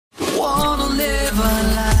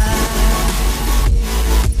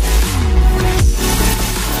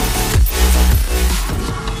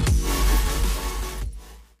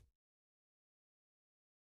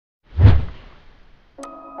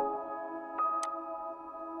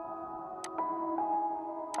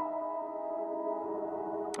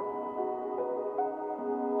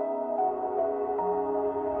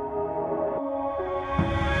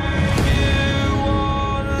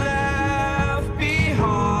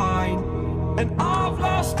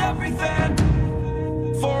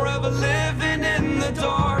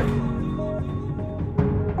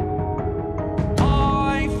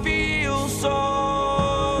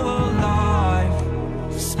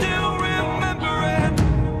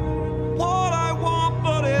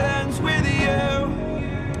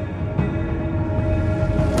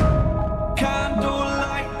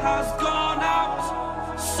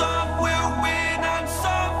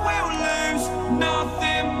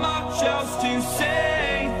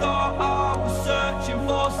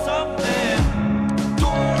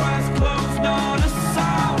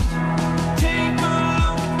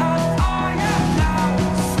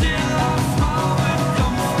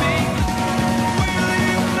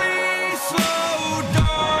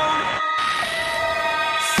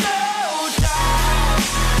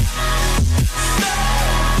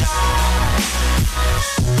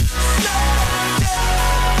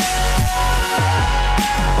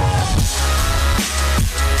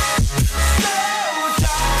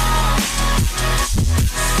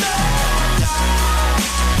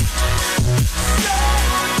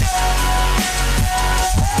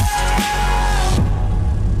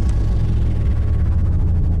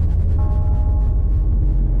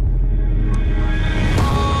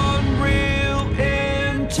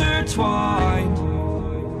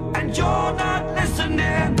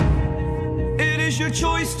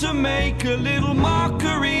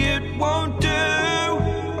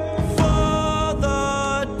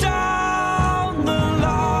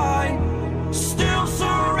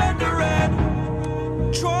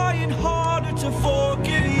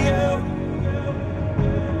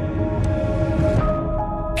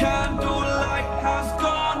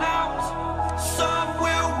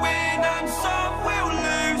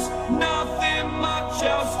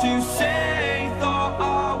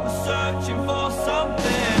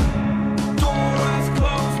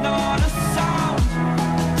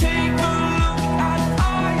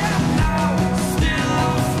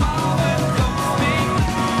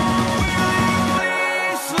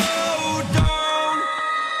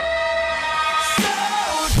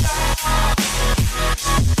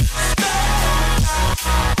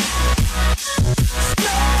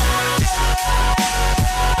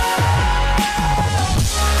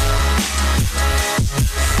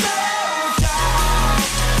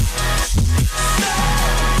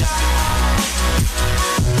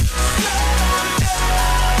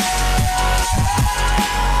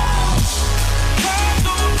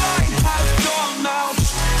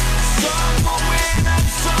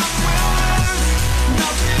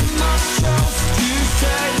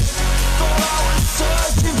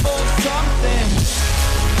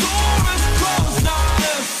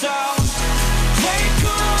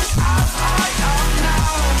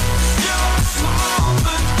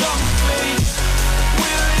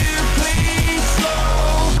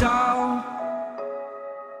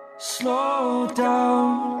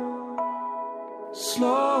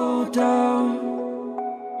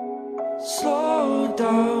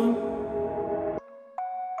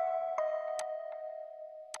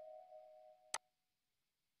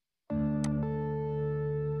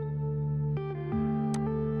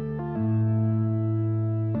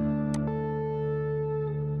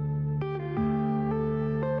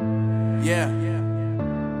Yeah.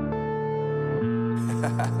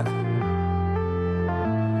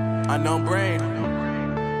 Unknown Brain.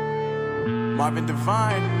 Marvin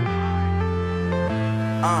Divine.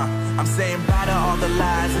 I'm saying bye to all the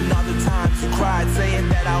lies and all the times you cried, saying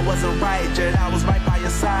that I wasn't right, yet I was right by your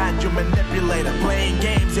side. You manipulator, playing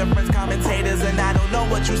games, your friends commentators, and I don't know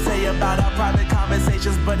what you say about our private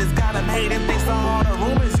conversations, but it's got them hating. Thanks to all the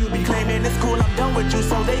rumors you be claiming, it's cool, I'm done with you,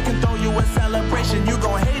 so they can throw you a celebration. You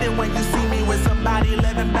gon' hate it when you see me with somebody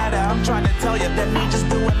living better. I'm trying to tell you that me just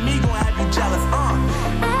doing me gon' have you jealous.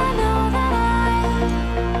 I know that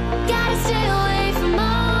I gotta stay away from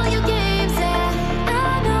all your games, yeah.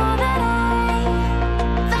 I know that I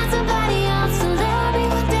found somebody else to love me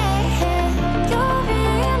one day, yeah. You'll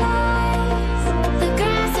realize the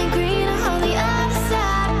grass ain't greener on the other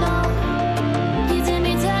side, no. You did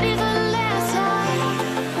me dirty for the last time,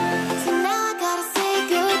 so now I gotta say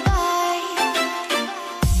goodbye.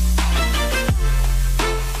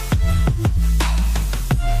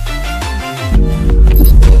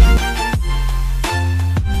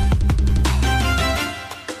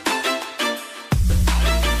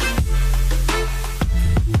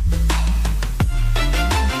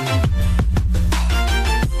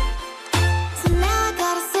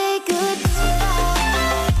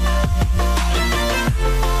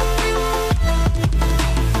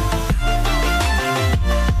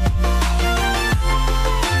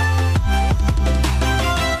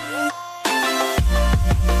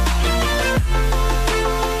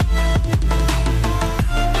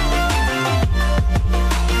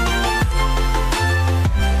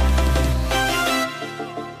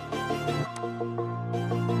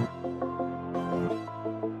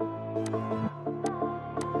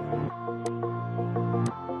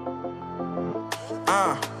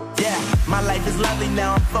 Yeah, my life is lovely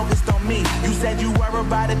now, I'm focused on me. You said you were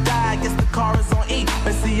about to die, I guess the car is on E.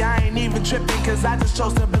 But see, I ain't even tripping, cause I just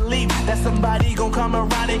chose to believe that somebody gon' come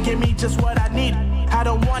around and give me just what I need. I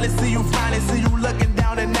don't wanna see you flying, see you looking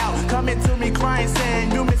down and out. Coming to me crying,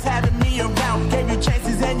 saying you miss having me around. Gave you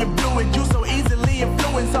chances and you blew it, you so easily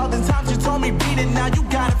influenced. All the times you told me beat it, now you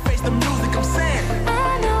gotta face the music, I'm saying.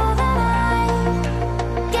 I know that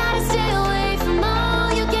I gotta stay away from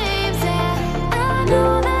all your games, yeah. I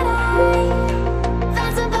know that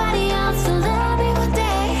find somebody else to love me one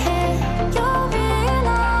day. You'll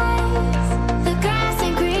realize the grass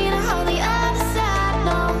ain't greener on the other side.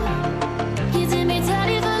 No, you did me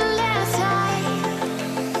dirty for the last time,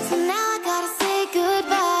 so now I gotta say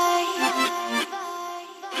goodbye.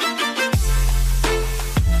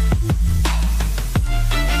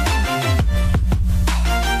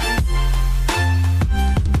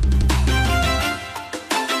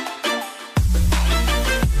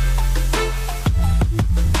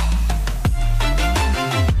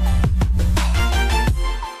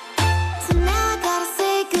 So now I gotta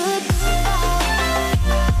say goodbye.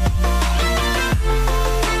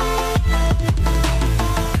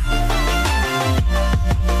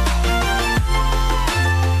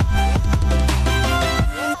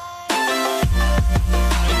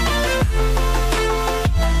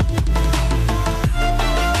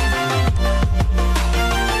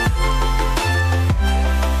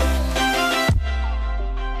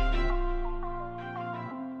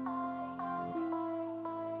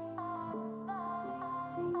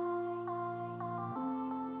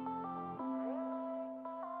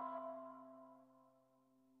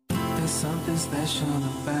 There's something special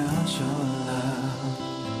about your love.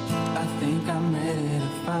 I think I'm ready to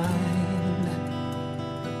find.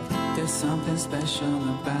 There's something special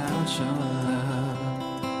about your love.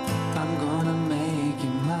 I'm gonna make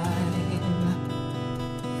you mine.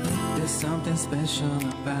 There's something special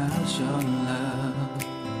about your love.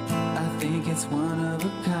 I think it's one of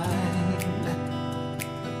a kind.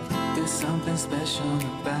 There's something special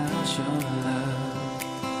about your love.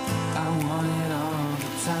 I want it all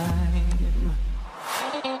the time.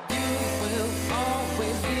 You will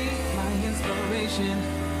always be my inspiration.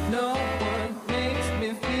 No one makes me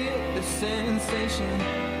feel the sensation.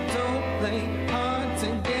 Don't play hard to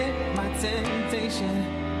get my temptation.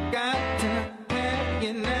 Got to have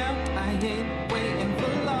you now. I ain't waiting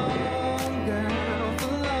for long, girl,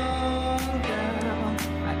 for long, girl.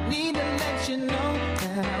 I need to let you know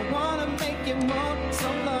that I wanna make you more. So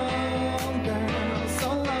long, girl, so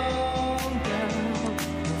long, girl.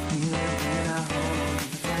 You feel it when I hold you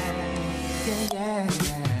tight. Yeah, yeah,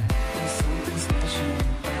 yeah. There's something special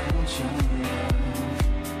about your love.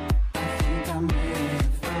 I think I'm ready to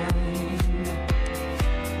find.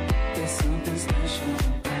 There's something special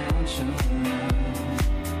about your love.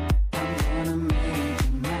 I'm gonna make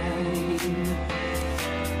you mine.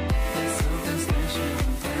 There's something special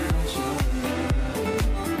about your love.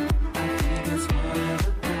 I think it's one of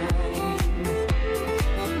a kind.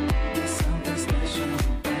 There's something special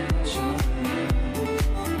about your love.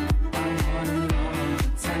 I want it all the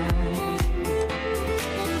time.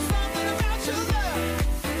 Something about your love.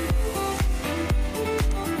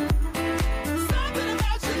 Something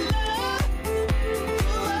about your love. Something about your love.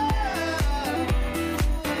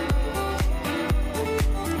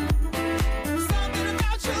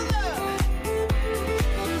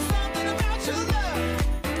 Something about your love.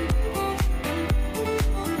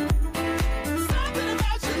 Something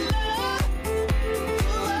about your love.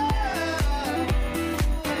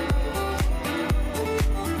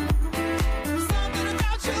 Something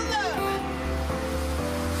about your love.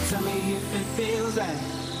 Tell me if it feels right.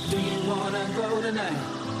 Do you wanna go tonight?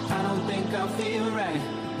 I don't think I'll feel right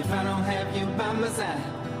if I don't have you by my side.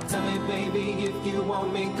 Tell me, baby, if you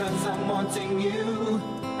want me, cause I'm wanting you.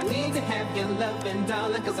 I need to have your loving,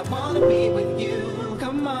 darling, cause I wanna be with you.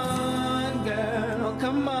 Come on, girl,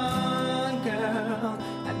 come on, girl.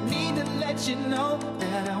 I need to let you know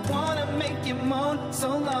that I wanna make you moan. So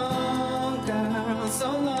long, girl,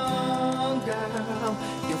 so long, girl.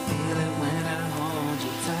 You'll feel it when I hold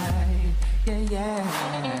you tight. Yeah,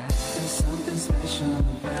 yeah. There's something special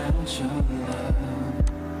about your love.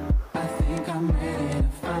 I think I'm ready to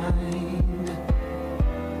find.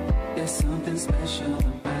 There's something special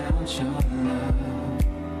about your love.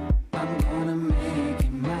 I'm gonna make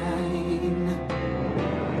you mine.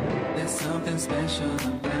 There's something special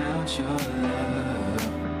about your love.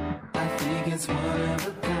 I think it's one of a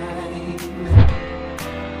kind.